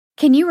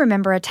Can you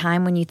remember a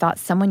time when you thought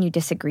someone you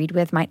disagreed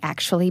with might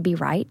actually be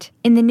right?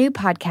 In the new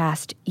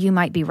podcast, You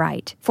Might Be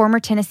Right, former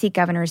Tennessee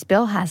Governors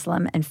Bill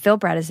Haslam and Phil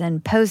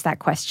Bredesen pose that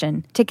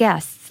question to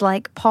guests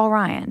like Paul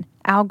Ryan,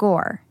 Al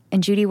Gore,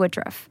 and Judy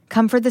Woodruff.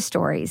 Come for the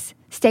stories,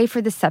 stay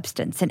for the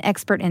substance and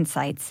expert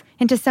insights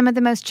into some of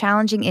the most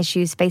challenging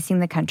issues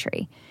facing the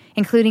country,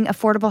 including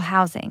affordable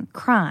housing,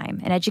 crime,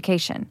 and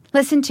education.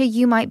 Listen to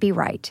You Might Be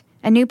Right,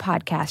 a new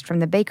podcast from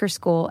the Baker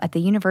School at the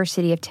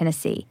University of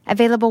Tennessee,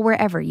 available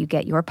wherever you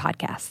get your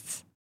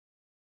podcasts.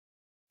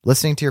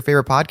 Listening to your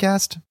favorite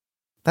podcast?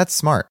 That's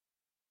smart.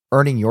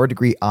 Earning your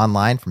degree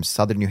online from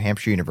Southern New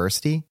Hampshire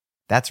University?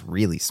 That's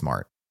really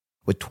smart.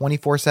 With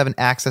 24/7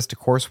 access to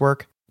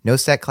coursework, no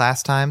set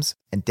class times,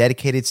 and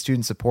dedicated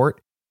student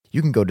support,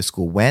 you can go to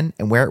school when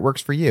and where it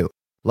works for you.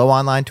 Low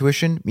online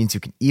tuition means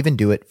you can even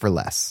do it for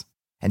less.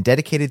 And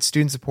dedicated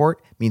student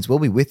support means we'll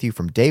be with you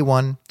from day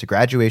one to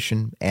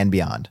graduation and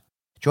beyond.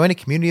 Join a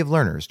community of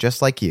learners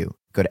just like you.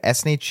 Go to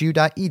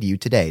snhu.edu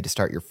today to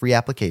start your free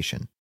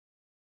application.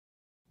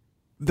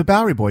 The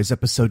Bowery Boys,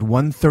 episode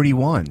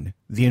 131,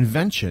 The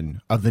Invention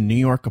of the New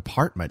York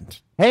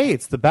Apartment. Hey,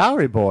 it's the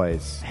Bowery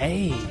Boys.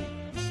 Hey.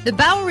 The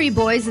Bowery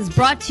Boys is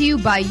brought to you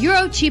by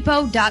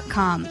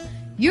Eurocheapo.com.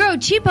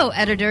 Eurocheapo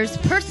editors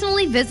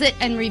personally visit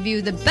and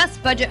review the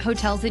best budget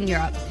hotels in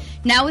Europe,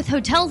 now with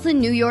hotels in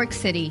New York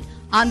City,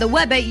 on the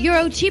web at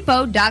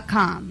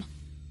Eurocheapo.com.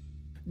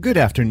 Good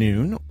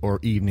afternoon, or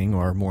evening,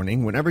 or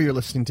morning, whenever you're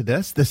listening to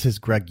this. This is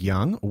Greg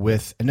Young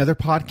with another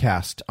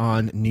podcast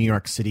on New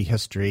York City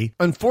history.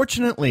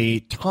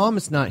 Unfortunately, Tom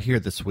is not here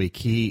this week.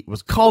 He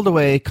was called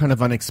away kind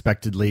of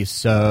unexpectedly,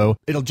 so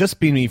it'll just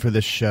be me for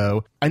this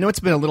show. I know it's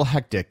been a little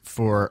hectic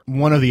for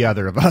one or the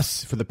other of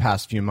us for the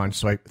past few months,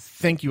 so I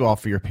thank you all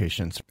for your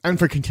patience and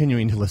for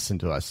continuing to listen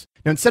to us.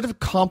 Now, instead of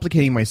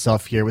complicating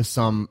myself here with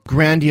some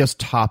grandiose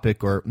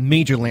topic or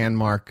major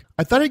landmark,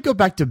 I thought I'd go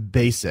back to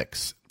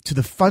basics, to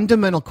the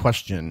fundamental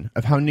question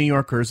of how New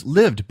Yorkers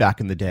lived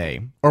back in the day,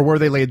 or where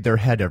they laid their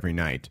head every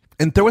night,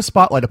 and throw a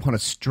spotlight upon a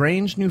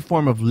strange new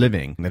form of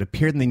living that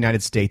appeared in the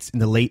United States in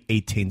the late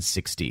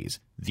 1860s,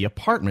 the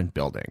apartment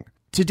building.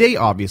 Today,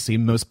 obviously,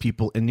 most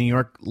people in New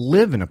York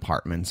live in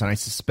apartments, and I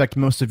suspect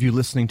most of you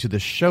listening to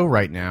this show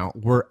right now,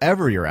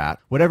 wherever you're at,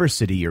 whatever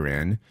city you're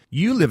in,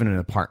 you live in an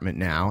apartment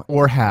now,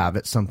 or have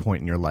at some point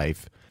in your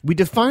life. We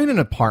define an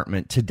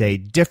apartment today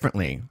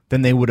differently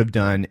than they would have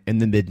done in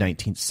the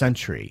mid-19th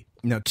century.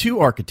 Now, two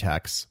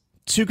architects,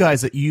 two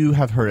guys that you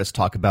have heard us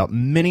talk about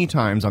many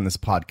times on this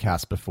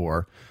podcast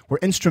before, were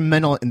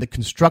instrumental in the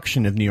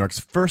construction of New York's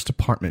first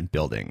apartment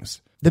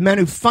buildings. The man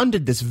who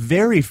funded this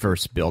very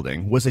first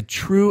building was a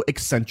true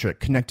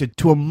eccentric connected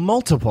to a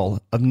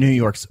multiple of New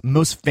York's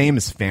most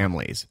famous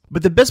families.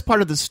 But the best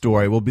part of the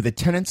story will be the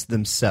tenants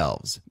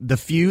themselves, the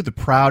few, the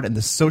proud, and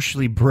the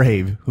socially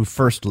brave who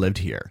first lived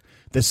here.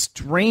 The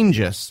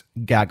strangest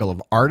gaggle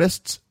of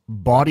artists,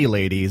 bawdy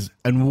ladies,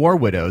 and war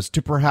widows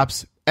to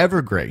perhaps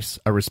ever grace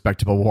a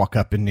respectable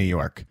walk-up in New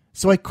York.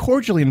 So I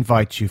cordially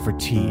invite you for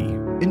tea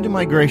into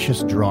my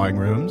gracious drawing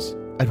rooms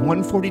at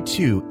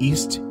 142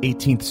 East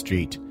 18th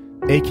Street,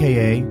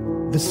 a.k.a.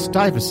 the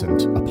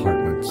Stuyvesant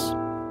Apartments.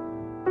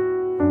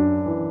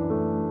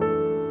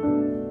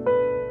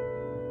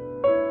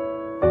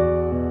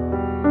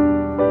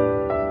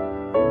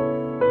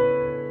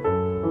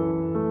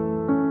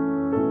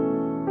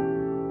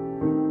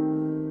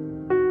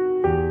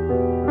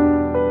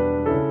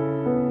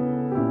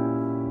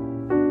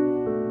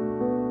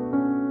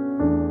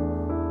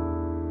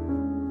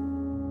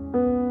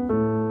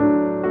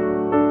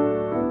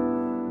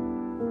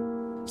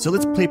 So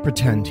let's play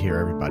pretend here,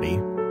 everybody.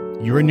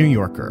 You're a New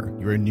Yorker.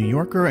 You're a New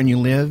Yorker and you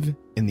live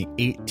in the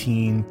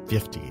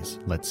 1850s,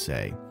 let's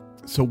say.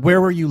 So where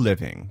were you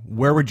living?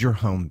 Where would your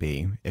home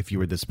be if you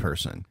were this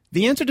person?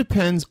 The answer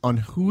depends on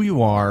who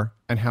you are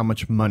and how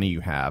much money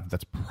you have.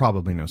 That's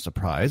probably no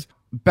surprise.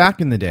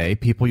 Back in the day,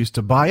 people used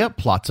to buy up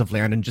plots of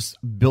land and just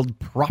build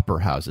proper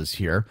houses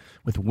here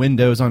with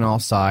windows on all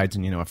sides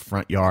and, a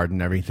front yard and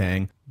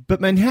everything. But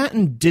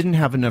Manhattan didn't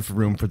have enough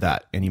room for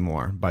that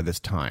anymore by this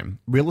time.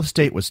 Real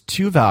estate was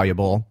too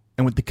valuable,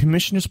 and with the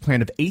Commissioner's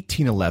Plan of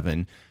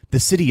 1811, the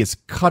city is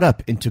cut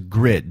up into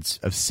grids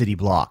of city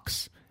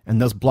blocks,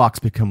 and those blocks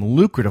become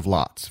lucrative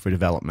lots for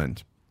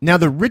development. Now,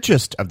 the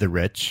richest of the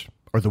rich,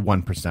 or the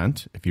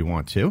 1%, if you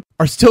want to,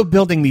 are still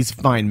building these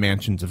fine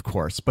mansions, of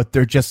course, but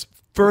they're just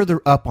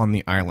further up on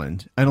the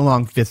island and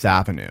along Fifth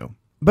Avenue.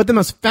 But the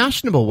most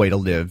fashionable way to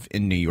live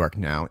in New York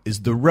now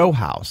is the row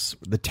house,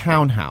 the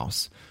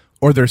townhouse,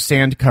 or their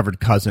sand-covered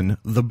cousin,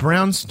 the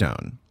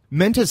brownstone.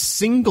 Meant as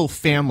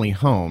single-family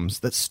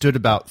homes that stood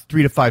about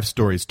 3 to 5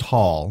 stories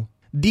tall,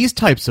 these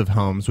types of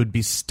homes would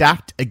be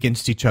stacked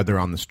against each other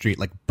on the street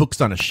like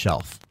books on a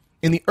shelf.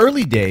 In the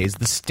early days,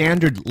 the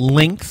standard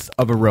length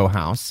of a row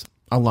house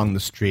along the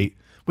street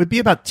would be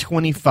about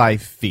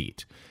 25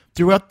 feet.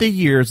 Throughout the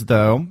years,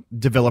 though,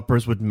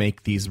 developers would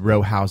make these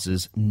row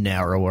houses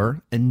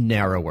narrower and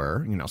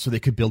narrower, so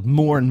they could build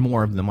more and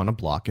more of them on a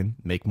block and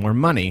make more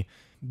money.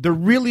 There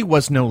really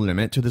was no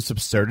limit to this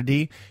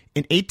absurdity.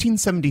 In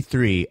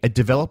 1873, a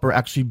developer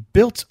actually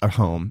built a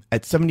home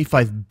at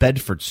 75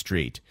 Bedford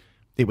Street.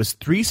 It was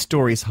 3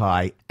 stories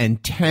high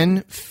and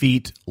 10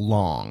 feet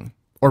long,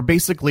 or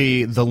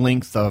basically the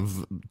length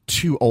of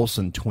 2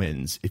 Olsen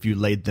twins if you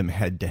laid them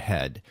head to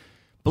head.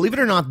 Believe it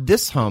or not,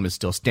 this home is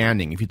still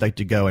standing if you'd like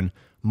to go and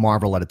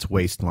marvel at its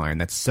waistline.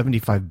 That's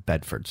 75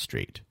 Bedford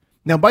Street.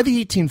 Now, by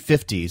the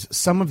 1850s,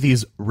 some of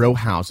these row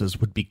houses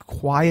would be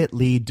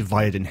quietly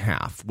divided in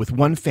half, with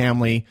one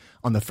family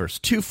on the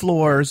first 2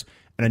 floors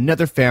and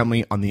another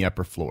family on the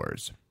upper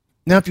floors.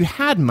 Now, if you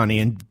had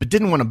money but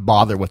didn't want to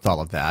bother with all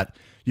of that,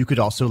 you could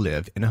also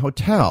live in a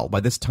hotel.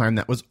 By this time,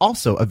 that was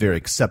also a very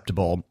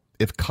acceptable,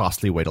 if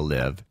costly, way to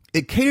live.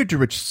 It catered to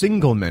rich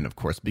single men, of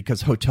course,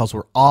 because hotels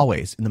were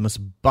always in the most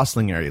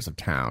bustling areas of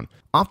town,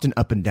 often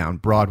up and down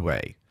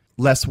Broadway.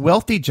 Less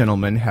wealthy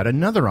gentlemen had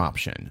another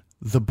option,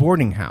 the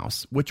boarding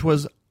house, which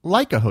was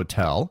like a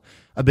hotel,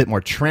 a bit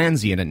more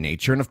transient in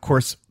nature, and of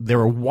course, there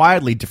were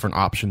widely different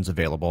options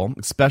available,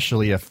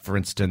 especially if, for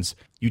instance,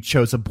 you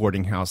chose a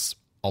boarding house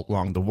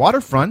along the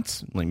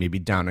waterfront, like maybe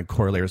down at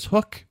Corlear's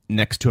Hook,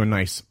 next to a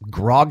nice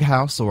grog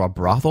house or a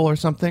brothel or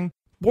something.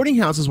 Boarding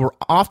houses were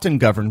often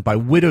governed by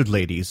widowed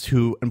ladies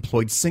who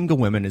employed single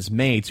women as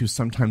maids who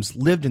sometimes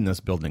lived in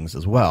those buildings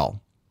as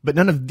well. But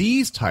none of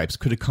these types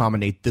could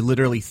accommodate the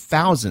literally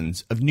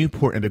thousands of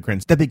Newport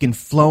immigrants that began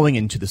flowing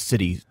into the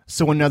city.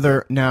 So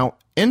another, now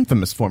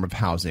infamous form of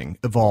housing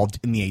evolved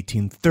in the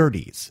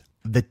 1830s,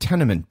 the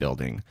tenement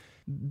building.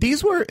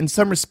 These were, in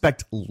some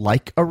respect,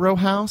 like a row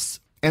house,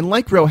 and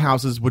like row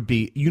houses would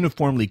be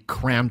uniformly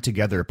crammed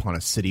together upon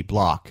a city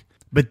block.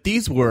 But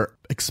these were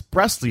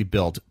expressly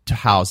built to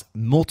house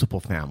multiple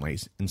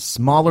families in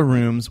smaller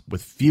rooms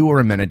with fewer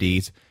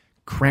amenities,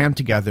 crammed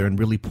together in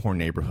really poor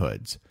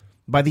neighborhoods.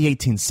 By the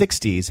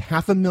 1860s,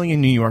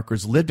 500,000 New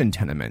Yorkers lived in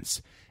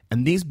tenements,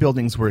 and these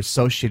buildings were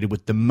associated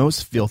with the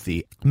most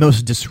filthy,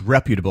 most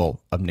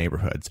disreputable of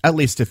neighborhoods, at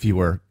least if you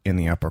were in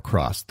the upper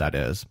crust, that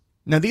is.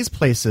 Now, these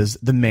places,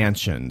 the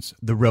mansions,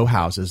 the row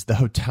houses, the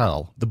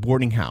hotel, the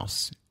boarding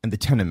house, and the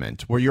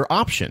tenement were your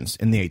options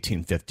in the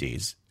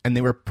 1850s, and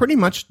they were pretty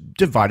much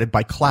divided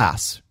by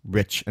class,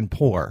 rich and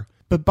poor.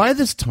 But by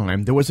this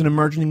time, there was an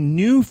emerging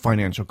new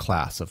financial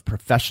class of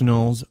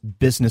professionals,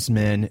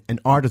 businessmen, and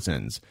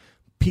artisans,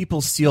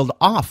 people sealed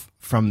off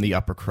from the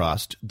upper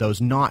crust,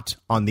 those not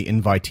on the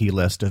invitee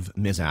list of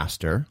Ms.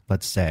 Astor,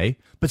 let's say,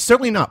 but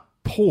certainly not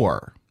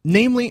poor.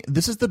 Namely,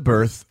 this is the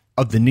birth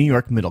of the New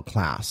York middle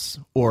class,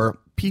 or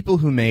people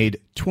who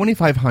made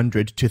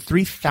 $2,500 to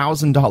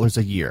 $3,000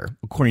 a year,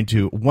 according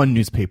to one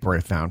newspaper I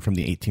found from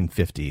the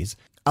 1850s.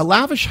 A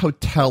lavish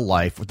hotel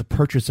life with the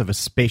purchase of a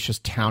spacious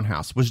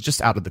townhouse was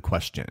just out of the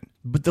question.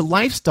 But the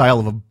lifestyle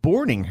of a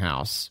boarding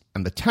house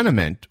and the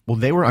tenement, well,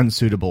 they were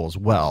unsuitable as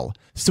well.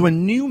 So a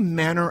new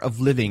manner of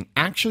living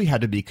actually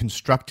had to be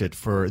constructed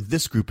for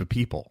this group of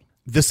people.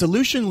 The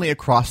solution lay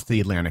across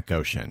the Atlantic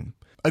Ocean.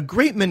 A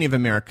great many of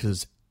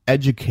America's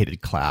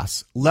educated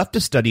class left to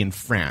study in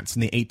France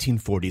in the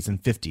 1840s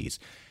and 50s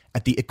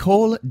at the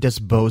École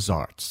des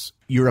Beaux-Arts,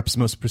 Europe's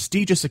most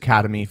prestigious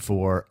academy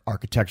for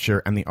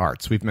architecture and the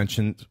arts. We've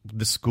mentioned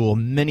this school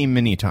many,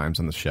 many times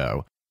on the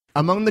show.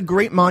 Among the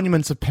great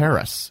monuments of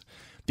Paris,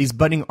 these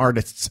budding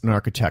artists and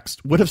architects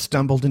would have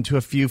stumbled into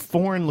a few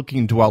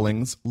foreign-looking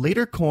dwellings,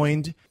 later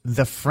coined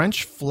the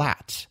French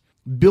flat,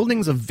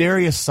 buildings of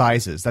various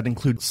sizes that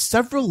include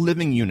several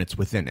living units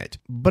within it,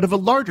 but of a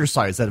larger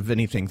size than of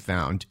anything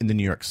found in the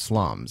New York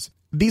slums.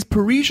 These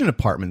Parisian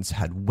apartments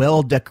had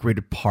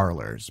well-decorated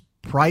parlors,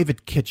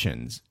 private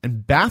kitchens,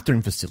 and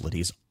bathroom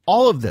facilities,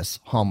 all of this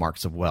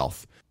hallmarks of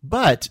wealth.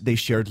 But they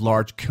shared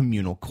large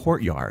communal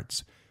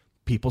courtyards.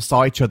 People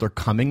saw each other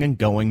coming and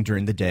going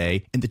during the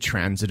day in the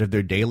transit of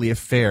their daily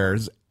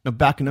affairs. Now,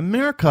 back in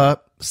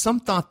America, some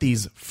thought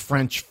these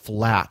French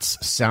flats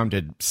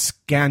sounded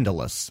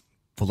scandalous,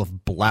 full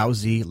of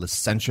blousy,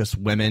 licentious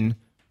women,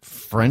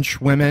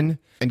 French women,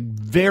 and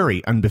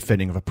very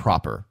unbefitting of a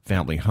proper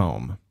family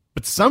home.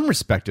 But some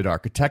respected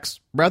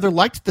architects rather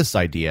liked this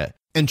idea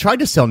and tried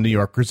to sell New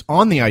Yorkers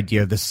on the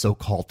idea of this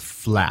so-called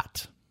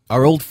flat.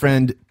 Our old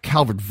friend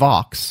Calvert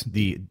Vaux,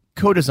 the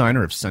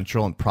co-designer of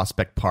Central and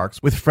Prospect Parks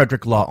with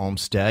Frederick Law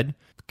Olmsted,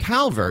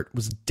 Calvert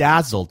was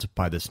dazzled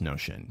by this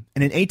notion,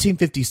 and in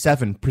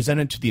 1857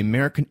 presented to the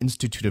American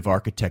Institute of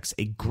Architects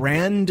a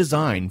grand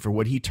design for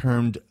what he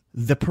termed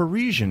the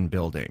Parisian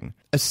Building,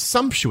 a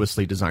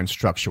sumptuously designed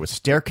structure with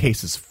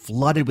staircases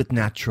flooded with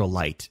natural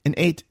light, and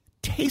 8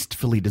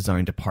 tastefully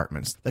designed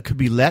apartments that could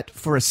be let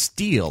for a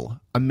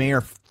steal, a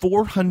mere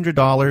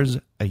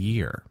 $400 a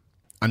year.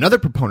 Another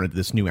proponent of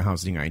this new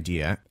housing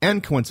idea,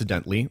 and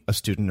coincidentally a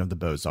student of the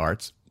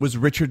Beaux-Arts, was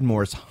Richard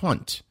Morris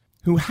Hunt,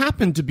 who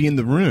happened to be in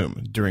the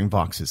room during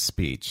Vaux's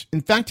speech.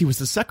 In fact, he was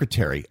the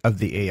secretary of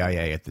the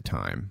AIA at the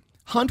time.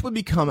 Hunt would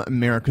become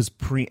America's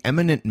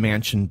preeminent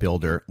mansion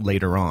builder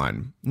later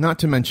on, not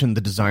to mention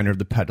the designer of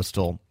the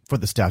pedestal for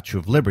the Statue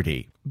of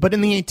Liberty. But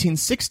in the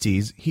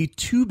 1860s, he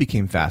too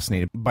became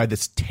fascinated by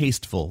this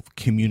tasteful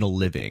communal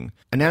living,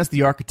 and as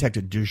the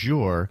architect du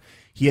jour,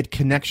 he had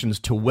connections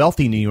to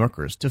wealthy New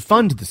Yorkers to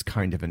fund this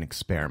kind of an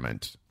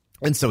experiment.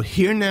 And so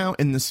here now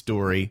in the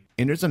story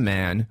enters a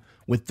man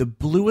with the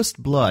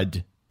bluest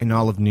blood in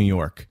all of New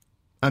York,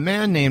 a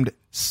man named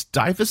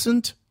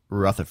Stuyvesant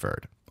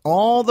Rutherford.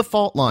 All the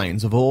fault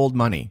lines of old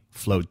money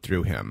flowed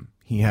through him.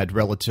 He had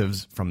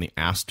relatives from the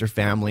Astor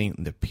family,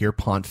 the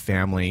Pierpont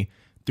family.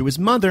 Through his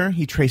mother,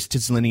 he traced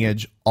his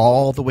lineage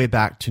all the way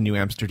back to New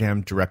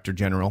Amsterdam Director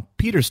General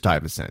Peter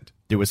Stuyvesant.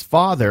 Through his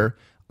father,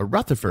 a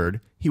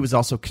Rutherford, he was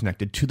also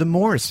connected to the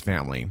Morris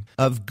family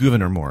of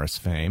Gouverneur Morris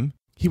fame.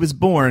 He was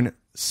born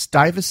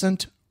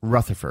Stuyvesant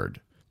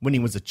Rutherford. When he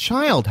was a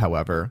child,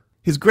 however,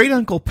 his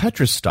great-uncle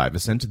Petrus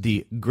Stuyvesant,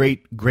 the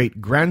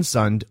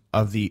great-great-grandson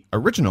of the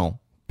original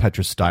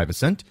Petrus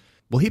Stuyvesant,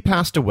 well, he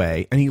passed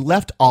away, and he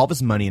left all of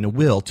his money in a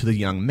will to the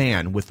young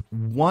man with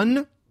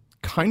one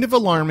kind of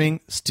alarming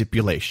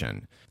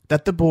stipulation,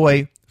 that the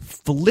boy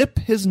flip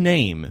his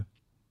name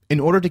in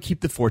order to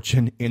keep the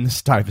fortune in the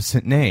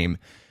Stuyvesant name.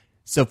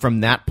 So from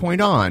that point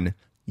on,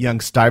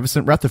 young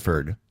Stuyvesant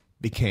Rutherford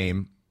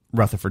became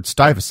Rutherford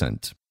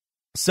Stuyvesant.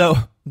 So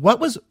what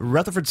was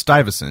Rutherford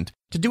Stuyvesant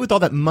to do with all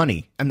that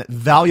money and that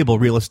valuable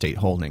real estate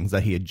holdings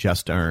that he had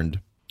just earned?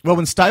 Well,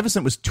 when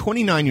Stuyvesant was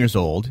 29 years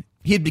old,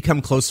 he had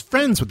become close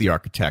friends with the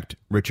architect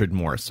Richard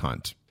Morris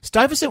Hunt.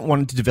 Stuyvesant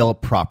wanted to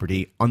develop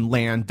property on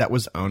land that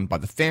was owned by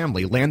the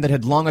family, land that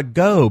had long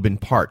ago been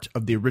part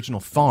of the original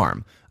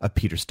farm of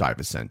Peter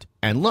Stuyvesant.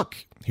 And look,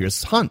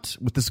 here's Hunt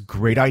with this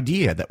great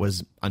idea that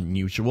was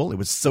unusual. It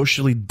was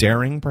socially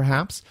daring,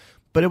 perhaps,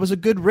 but it was a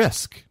good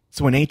risk.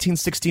 So in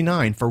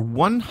 1869, for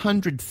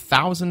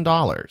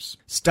 $100,000,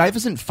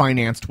 Stuyvesant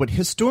financed what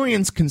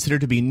historians consider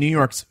to be New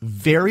York's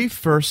very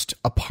first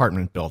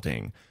apartment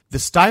building, the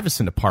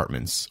Stuyvesant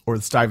Apartments, or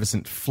the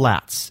Stuyvesant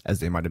Flats,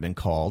 as they might have been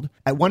called,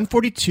 at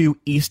 142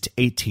 East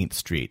 18th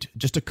Street,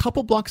 just a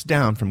couple blocks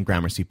down from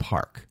Gramercy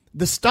Park.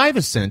 The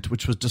Stuyvesant,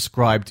 which was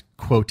described,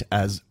 quote,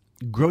 as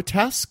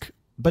grotesque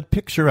but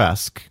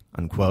picturesque,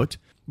 unquote,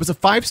 was a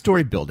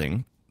 5-story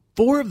building,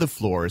 4 of the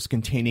floors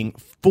containing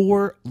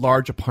 4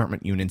 large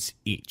apartment units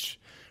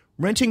each,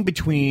 renting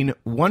between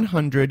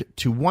 $100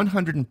 to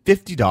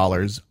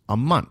 $150 a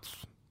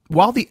month.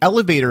 While the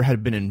elevator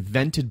had been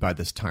invented by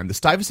this time, the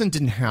Stuyvesant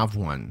didn't have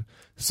one,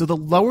 so the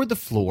lower the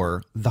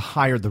floor, the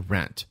higher the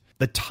rent.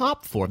 The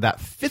top floor, that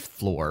 5th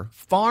floor,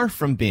 far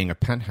from being a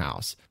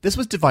penthouse, this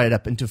was divided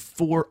up into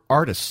 4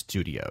 artist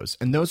studios,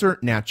 and those are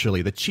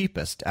naturally the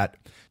cheapest at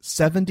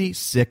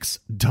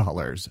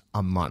 $76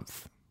 a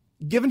month.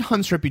 Given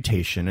Hunt's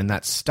reputation and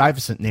that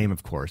Stuyvesant name,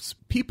 of course,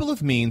 people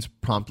of means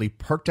promptly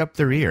perked up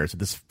their ears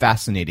at this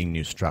fascinating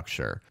new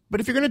structure.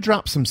 But if you're going to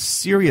drop some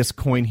serious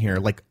coin here,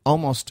 like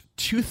almost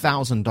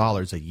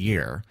 $2,000 a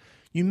year,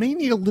 you may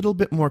need a little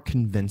bit more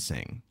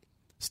convincing.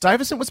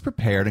 Stuyvesant was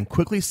prepared and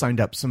quickly signed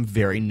up some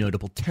very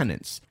notable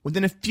tenants.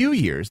 Within a few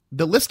years,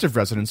 the list of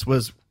residents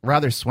was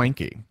rather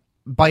swanky.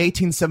 By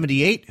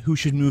 1878, who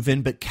should move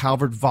in but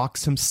Calvert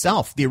Vaux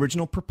himself, the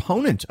original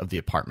proponent of the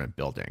apartment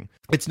building?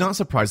 It's not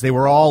surprised they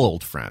were all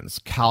old friends,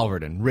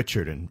 Calvert and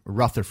Richard and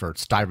Rutherford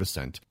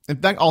Stuyvesant. In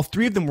fact, all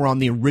 3 of them were on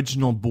the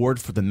original board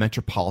for the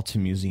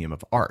Metropolitan Museum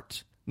of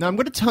Art. Now, I'm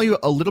going to tell you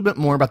a little bit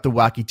more about the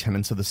wacky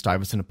tenants of the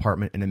Stuyvesant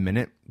apartment in a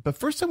minute, but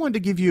first I wanted to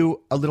give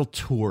you a little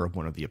tour of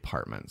one of the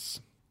apartments.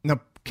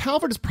 Now,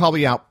 Calvert is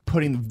probably out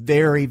putting the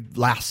very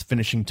last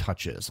finishing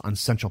touches on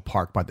Central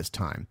Park by this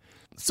time.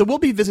 So we'll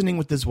be visiting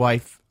with his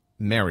wife,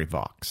 Mary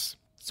Vaux.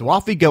 So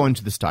off we go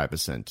into the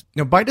Stuyvesant.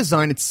 Now, by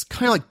design, it's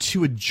kind of like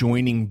 2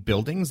 adjoining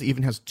buildings. It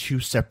even has 2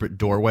 separate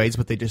doorways,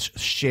 but they just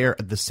share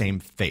the same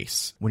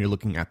face when you're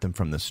looking at them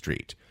from the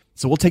street.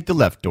 So we'll take the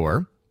left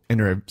door,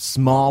 enter a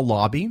small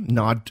lobby,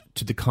 nod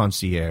to the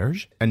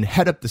concierge, and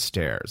head up the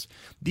stairs.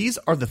 These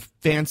are the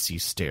fancy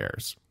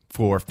stairs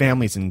for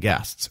families and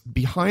guests.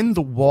 Behind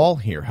the wall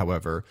here,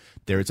 however,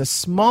 there is a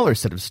smaller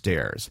set of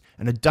stairs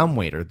and a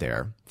dumbwaiter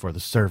there for the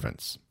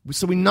servants.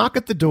 So we knock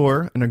at the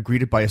door and are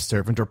greeted by a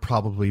servant, or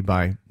probably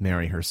by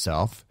Mary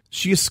herself.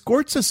 She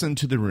escorts us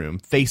into the room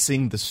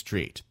facing the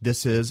street.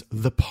 This is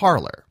the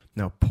parlor.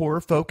 Now,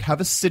 poor folk have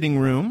a sitting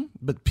room,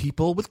 but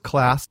people with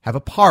class have a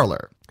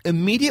parlor.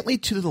 Immediately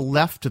to the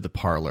left of the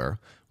parlor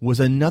was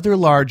another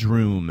large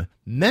room,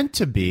 meant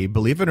to be,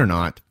 believe it or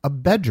not, a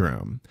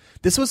bedroom.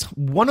 This was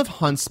one of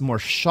Hunt's more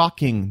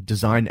shocking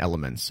design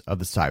elements of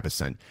the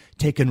Stuyvesant,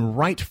 taken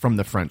right from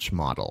the French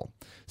model.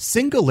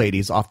 Single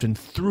ladies often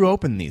threw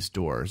open these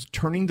doors,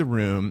 turning the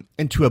room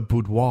into a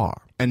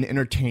boudoir and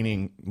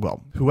entertaining,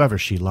 well, whoever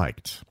she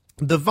liked.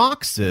 The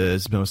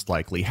Vauxes, most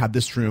likely, had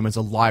this room as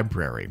a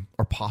library,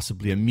 or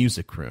possibly a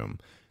music room.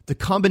 The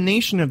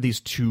combination of these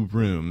 2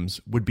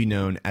 rooms would be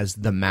known as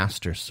the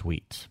master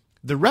suite.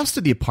 The rest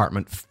of the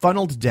apartment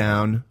funneled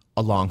down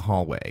a long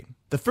hallway.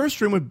 The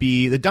first room would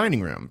be the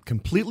dining room,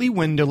 completely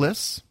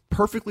windowless,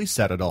 perfectly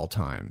set at all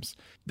times.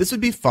 This would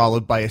be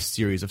followed by a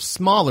series of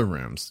smaller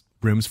rooms,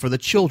 rooms for the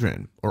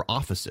children, or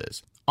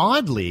offices.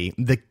 Oddly,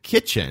 the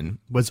kitchen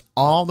was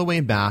all the way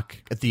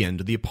back at the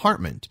end of the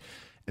apartment,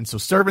 and so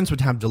servants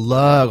would have to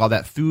lug all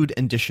that food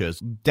and dishes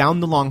down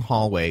the long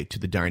hallway to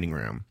the dining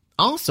room.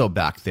 Also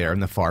back there in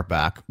the far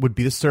back would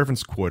be the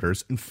servants'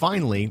 quarters, and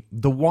finally,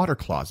 the water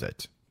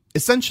closet.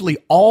 Essentially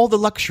all the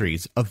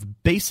luxuries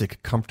of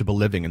basic comfortable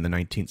living in the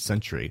 19th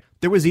century.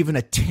 There was even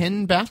a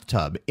tin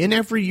bathtub in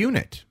every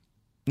unit.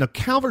 Now,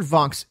 Calvert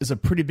Vaux is a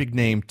pretty big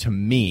name to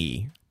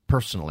me,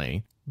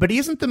 personally, but he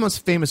isn't the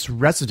most famous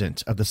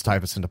resident of the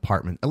Stuyvesant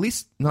apartment, at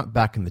least not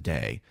back in the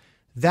day.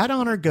 That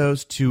honor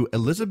goes to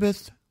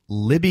Elizabeth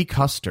Libby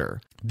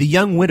Custer, the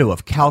young widow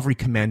of cavalry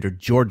commander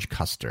George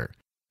Custer.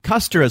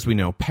 Custer, as we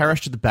know,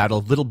 perished at the Battle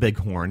of Little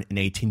Bighorn in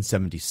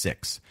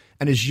 1876,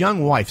 and his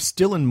young wife,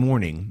 still in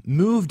mourning,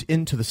 moved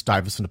into the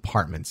Stuyvesant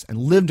apartments and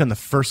lived on the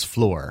first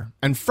floor,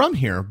 and from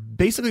here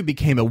basically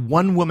became a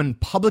one-woman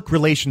public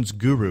relations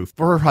guru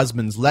for her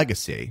husband's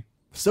legacy.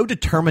 So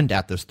determined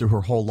at this through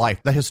her whole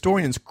life that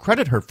historians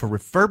credit her for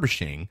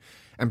refurbishing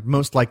and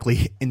most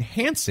likely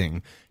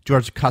enhancing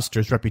George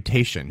Custer's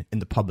reputation in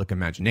the public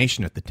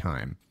imagination at the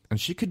time. And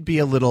she could be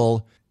a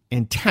little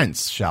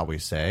intense, shall we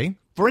say.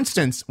 For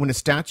instance, when a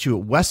statue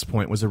at West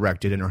Point was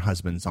erected in her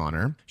husband's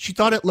honor, she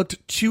thought it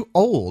looked too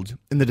old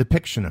in the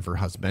depiction of her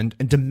husband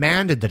and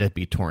demanded that it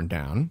be torn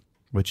down,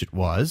 which it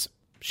was.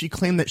 She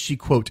claimed that she,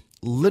 quote,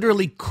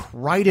 literally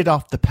cried it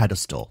off the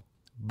pedestal.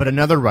 But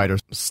another writer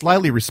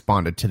slyly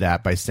responded to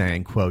that by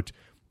saying, quote,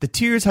 the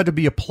tears had to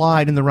be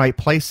applied in the right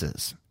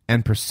places,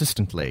 and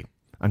persistently,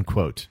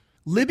 unquote.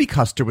 Libby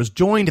Custer was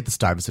joined at the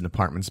Stuyvesant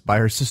Apartments by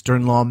her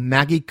sister-in-law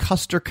Maggie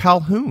Custer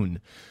Calhoun,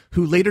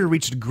 who later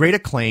reached great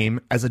acclaim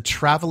as a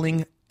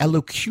traveling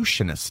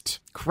elocutionist,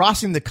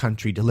 crossing the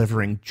country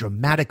delivering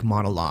dramatic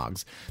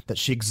monologues that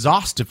she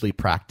exhaustively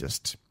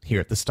practiced here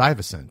at the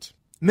Stuyvesant.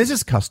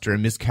 Mrs. Custer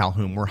and Miss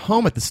Calhoun were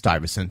home at the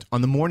Stuyvesant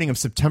on the morning of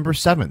September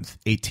 7th,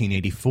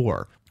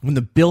 1884, when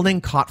the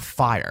building caught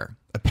fire,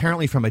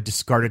 apparently from a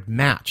discarded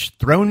match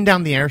thrown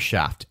down the air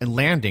shaft and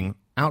landing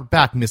out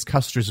back Miss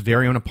Custer's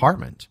very own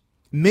apartment.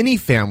 Many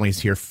families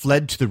here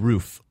fled to the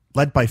roof,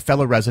 led by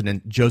fellow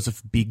resident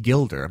Joseph B.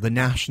 Gilder of the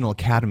National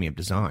Academy of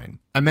Design,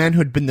 a man who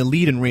had been the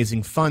lead in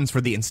raising funds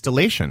for the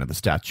installation of the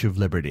Statue of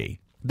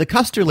Liberty. The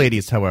Custer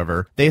ladies,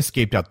 however, they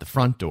escaped out the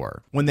front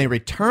door. When they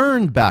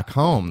returned back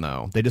home,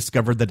 though, they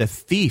discovered that a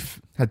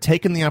thief had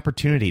taken the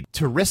opportunity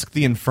to risk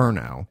the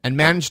inferno and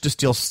managed to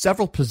steal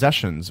several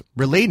possessions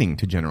relating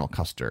to General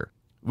Custer,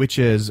 which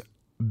is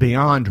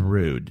beyond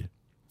rude.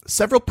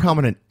 Several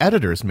prominent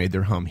editors made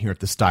their home here at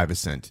the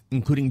Stuyvesant,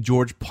 including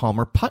George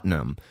Palmer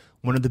Putnam,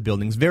 one of the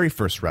building's very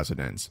first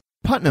residents.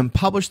 Putnam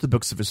published the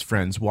books of his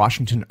friends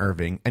Washington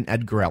Irving and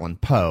Edgar Allan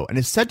Poe, and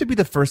is said to be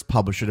the first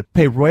publisher to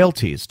pay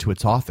royalties to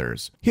its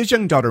authors. His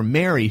young daughter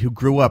Mary, who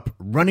grew up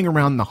running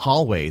around the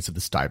hallways of the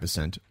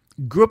Stuyvesant,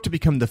 grew up to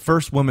become the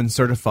first woman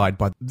certified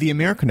by the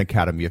American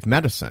Academy of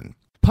Medicine.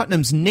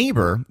 Putnam's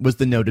neighbor was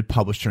the noted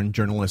publisher and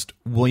journalist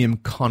William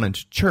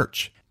Conant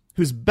Church,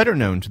 who's better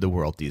known to the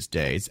world these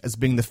days as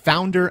being the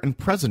founder and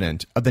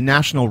president of the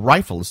National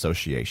Rifle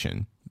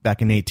Association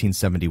back in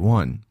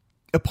 1871.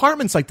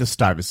 Apartments like the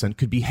Stuyvesant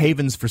could be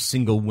havens for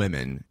single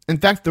women. In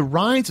fact, the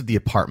rise of the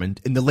apartment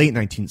in the late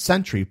 19th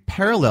century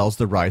parallels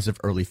the rise of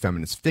early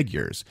feminist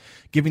figures,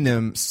 giving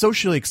them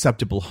socially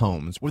acceptable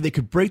homes where they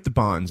could break the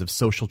bonds of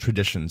social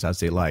traditions as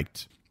they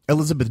liked.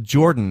 Elizabeth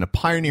Jordan, a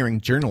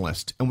pioneering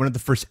journalist and one of the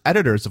first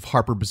editors of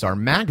Harper Bazaar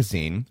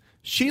magazine,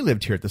 she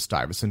lived here at the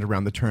Stuyvesant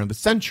around the turn of the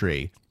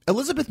century.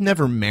 Elizabeth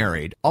never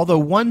married, although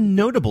one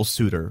notable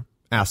suitor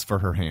asked for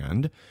her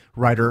hand,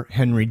 writer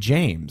Henry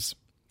James.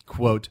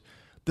 Quote,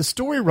 the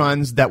story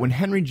runs that when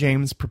Henry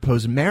James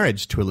proposed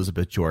marriage to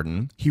Elizabeth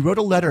Jordan, he wrote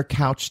a letter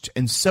couched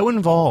in so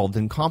involved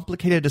and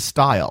complicated a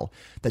style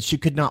that she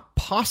could not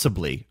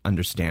possibly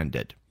understand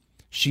it.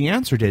 She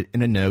answered it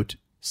in a note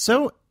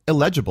so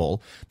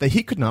illegible that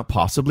he could not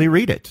possibly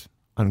read it,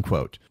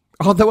 unquote.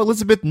 Although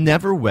Elizabeth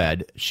never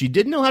wed, she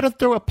did know how to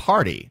throw a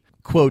party,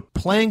 quote,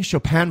 playing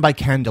Chopin by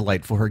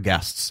candlelight for her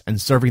guests and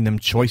serving them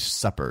choice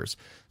suppers,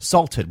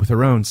 salted with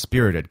her own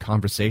spirited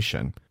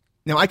conversation.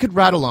 Now, I could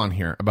rattle on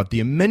here about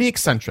the many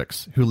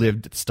eccentrics who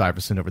lived at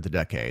Stuyvesant over the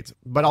decades,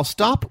 but I'll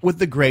stop with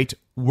the great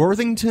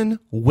Worthington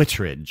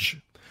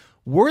Whitridge.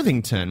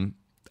 Worthington,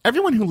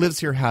 everyone who lives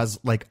here has,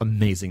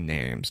 amazing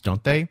names,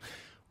 don't they?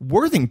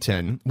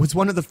 Worthington was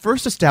one of the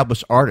first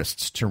established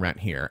artists to rent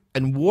here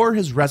and wore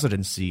his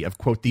residency of,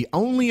 quote, the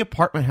only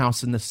apartment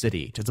house in the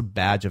city as a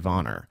badge of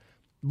honor.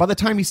 By the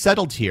time he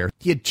settled here,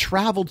 he had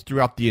traveled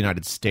throughout the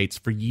United States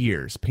for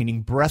years,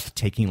 painting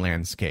breathtaking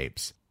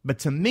landscapes. But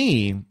to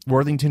me,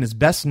 Worthington is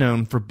best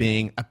known for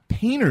being a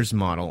painter's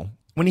model.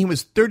 When he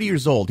was 30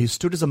 years old, he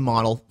stood as a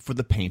model for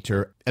the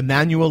painter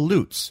Emanuel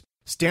Lutz,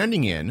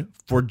 standing in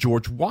for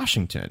George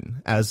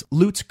Washington, as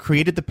Lutz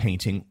created the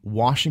painting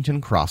Washington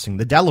Crossing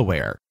the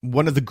Delaware,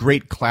 one of the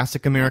great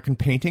classic American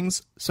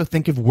paintings, so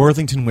think of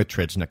Worthington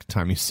Whitridge next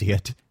time you see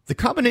it. The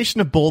combination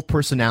of bold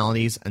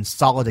personalities and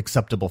solid,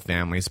 acceptable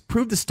families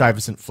proved the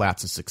Stuyvesant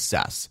Flats a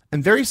success,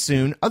 and very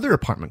soon other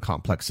apartment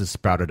complexes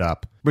sprouted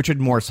up. Richard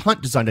Morris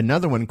Hunt designed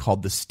another one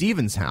called the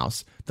Stevens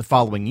House the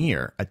following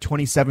year at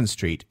 27th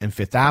Street and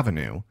 5th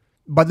Avenue.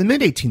 By the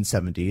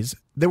mid-1870s,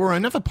 there were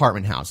enough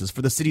apartment houses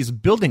for the city's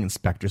building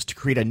inspectors to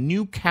create a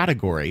new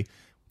category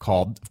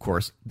called, of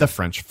course, the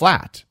French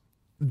Flat.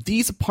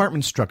 These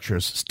apartment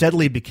structures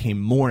steadily became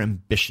more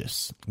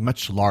ambitious,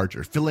 much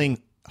larger,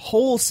 filling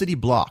whole city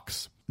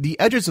blocks. The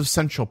edges of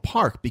Central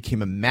Park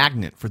became a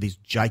magnet for these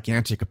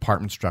gigantic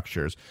apartment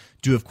structures,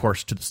 due, of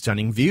course, to the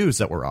stunning views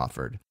that were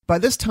offered. By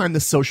this time, the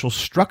social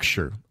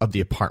structure of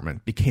the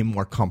apartment became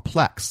more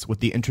complex with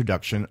the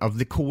introduction of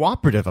the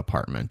cooperative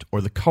apartment, or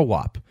the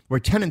co-op, where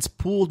tenants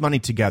pooled money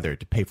together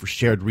to pay for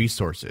shared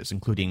resources,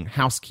 including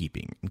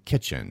housekeeping and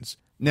kitchens.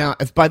 Now,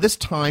 if by this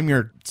time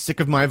you're sick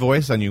of my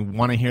voice and you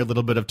want to hear a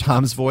little bit of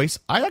Tom's voice,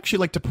 I'd actually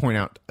like to point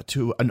out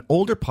to an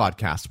older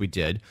podcast we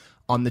did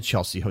on the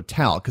Chelsea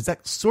Hotel, because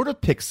that sort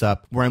of picks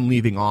up where I'm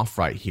leaving off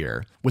right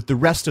here with the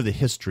rest of the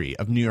history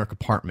of New York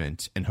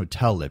apartment and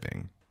hotel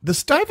living. The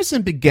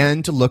Stuyvesant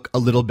began to look a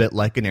little bit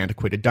like an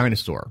antiquated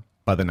dinosaur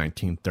by the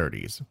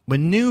 1930s,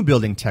 when new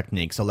building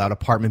techniques allowed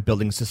apartment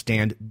buildings to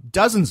stand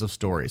dozens of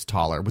stories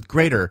taller with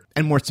greater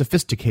and more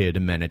sophisticated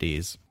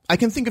amenities. I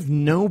can think of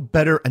no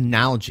better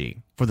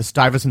analogy for the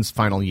Stuyvesant's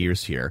final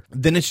years here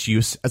than its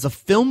use as a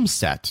film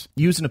set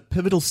used in a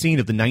pivotal scene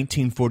of the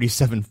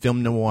 1947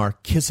 film noir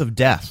Kiss of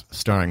Death,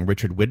 starring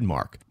Richard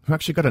Widmark, who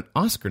actually got an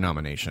Oscar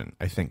nomination,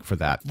 I think, for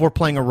that, for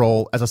playing a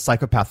role as a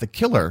psychopathic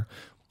killer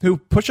who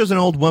pushes an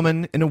old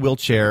woman in a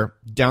wheelchair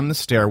down the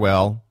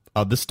stairwell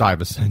of the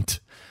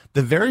Stuyvesant.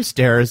 The very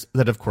stairs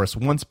that, of course,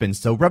 once been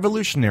so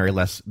revolutionary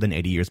less than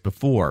 80 years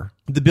before.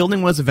 The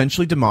building was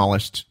eventually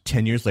demolished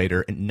 10 years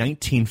later in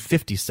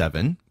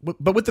 1957,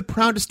 but with the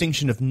proud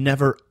distinction of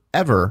never,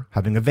 ever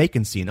having a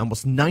vacancy in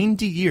almost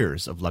 90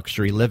 years of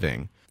luxury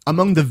living.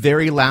 Among the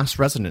very last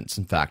residents,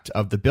 in fact,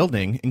 of the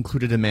building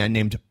included a man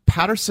named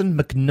Patterson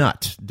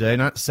McNutt. Did I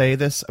not say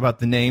this about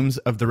the names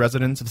of the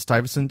residents of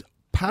Stuyvesant?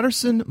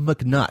 Patterson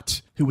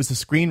McNutt, who was the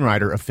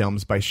screenwriter of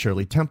films by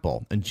Shirley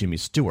Temple and Jimmy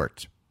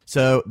Stewart.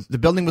 So the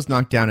building was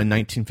knocked down in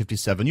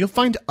 1957. You'll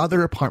find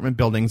other apartment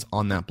buildings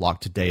on that block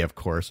today, of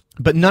course,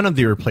 but none of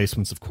the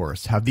replacements, of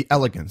course, have the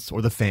elegance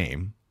or the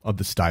fame of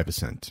the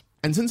Stuyvesant.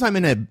 And since I'm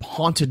in a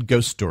haunted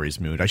ghost stories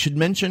mood, I should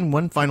mention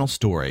one final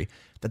story,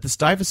 that the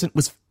Stuyvesant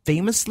was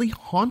famously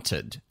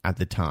haunted at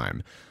the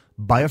time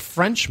by a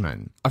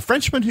Frenchman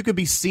who could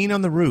be seen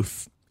on the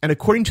roof. And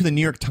according to the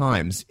New York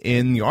Times,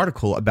 in the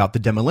article about the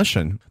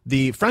demolition,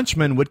 the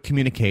Frenchman would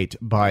communicate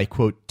by,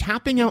 quote,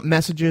 tapping out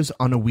messages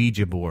on a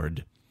Ouija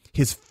board.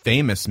 His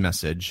famous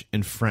message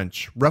in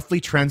French, roughly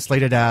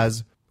translated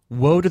as,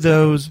 woe to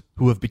those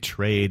who have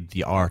betrayed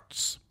the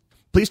arts.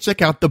 Please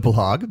check out the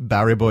blog,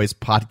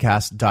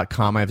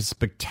 BoweryBoysPodcast.com. I have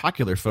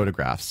spectacular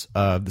photographs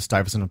of the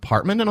Stuyvesant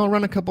apartment, and I'll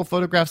run a couple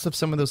photographs of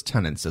some of those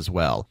tenants as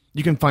well.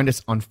 You can find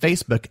us on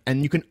Facebook,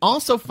 and you can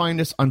also find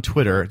us on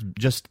Twitter.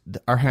 Just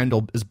our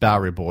handle is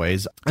Bowery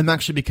Boys. I'm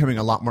actually becoming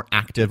a lot more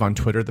active on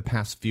Twitter the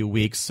past few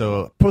weeks,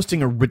 so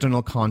posting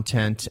original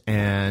content,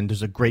 and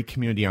there's a great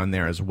community on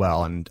there as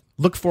well, and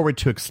look forward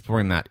to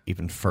exploring that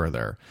even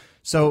further.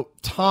 So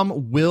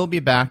Tom will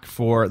be back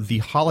for the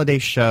holiday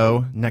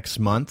show next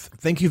month.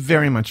 Thank you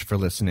very much for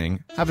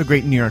listening. Have a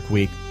great New York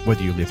week,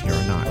 whether you live here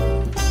or not.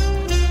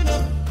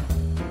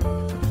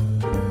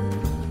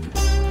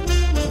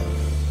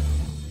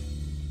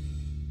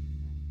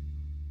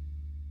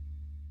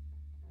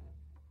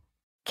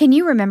 Can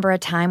you remember a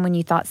time when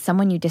you thought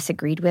someone you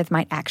disagreed with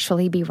might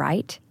actually be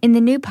right? In the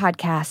new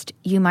podcast,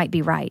 You Might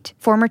Be Right,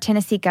 former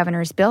Tennessee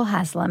Governors Bill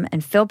Haslam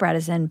and Phil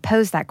Bredesen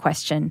posed that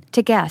question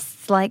to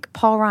guests like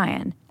Paul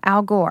Ryan,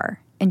 Al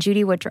Gore, and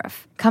Judy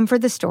Woodruff. Come for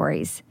the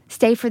stories,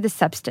 stay for the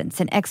substance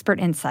and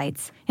expert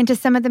insights into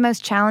some of the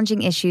most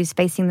challenging issues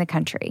facing the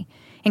country,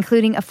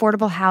 including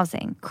affordable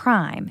housing,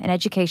 crime, and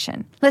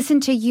education. Listen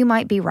to You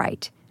Might Be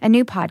Right, a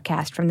new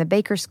podcast from the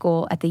Baker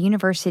School at the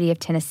University of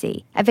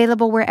Tennessee,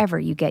 available wherever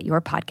you get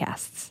your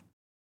podcasts.